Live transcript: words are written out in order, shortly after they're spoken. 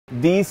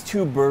These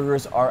two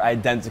burgers are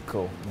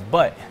identical,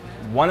 but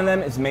one of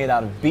them is made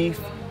out of beef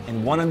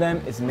and one of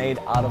them is made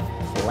out of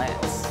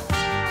plants.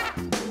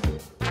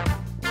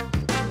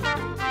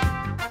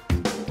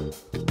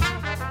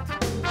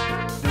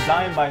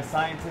 Designed by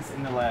scientists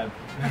in the lab.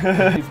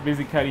 It's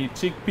basically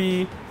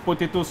chickpea,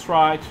 potato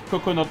starch,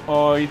 coconut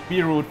oil,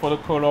 beetroot for the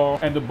color,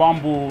 and the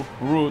bamboo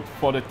root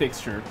for the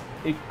texture.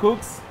 It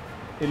cooks,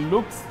 it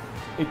looks,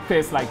 it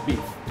tastes like beef.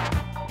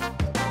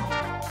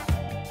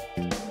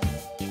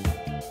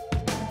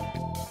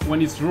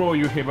 When it's raw,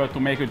 you're able to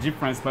make a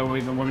difference, but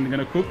when you're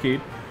gonna cook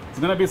it, it's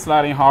gonna be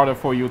slightly harder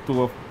for you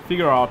to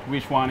figure out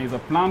which one is a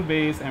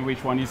plant-based and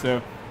which one is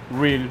a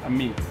real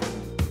meat.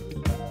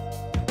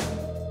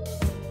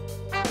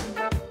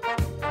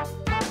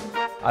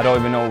 I don't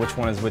even know which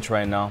one is which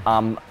right now.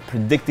 I'm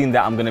predicting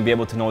that I'm gonna be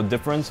able to know the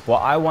difference.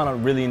 What I wanna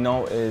really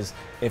know is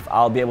if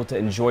I'll be able to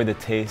enjoy the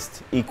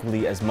taste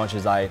equally as much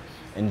as I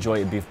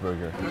enjoy a beef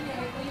burger.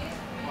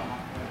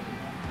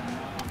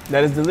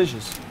 That is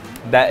delicious.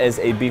 That is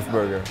a beef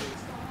burger.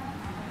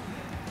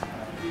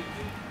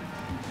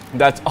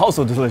 That's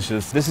also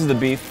delicious. This is the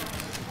beef.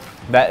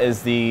 That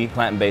is the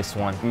plant-based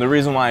one. And the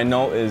reason why I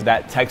know is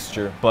that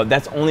texture, but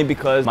that's only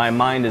because my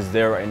mind is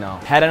there right now.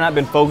 Had I not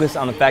been focused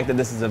on the fact that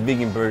this is a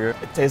vegan burger,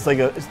 it tastes like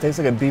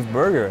a beef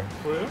burger.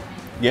 Really?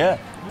 Yeah.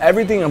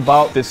 Everything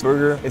about this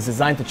burger is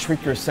designed to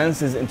trick your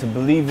senses into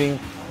believing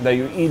that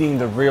you're eating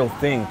the real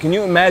thing. Can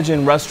you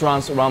imagine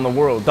restaurants around the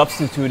world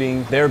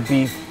substituting their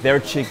beef, their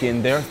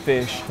chicken, their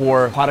fish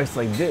for products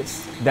like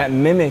this that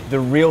mimic the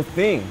real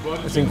thing?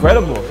 It's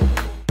incredible.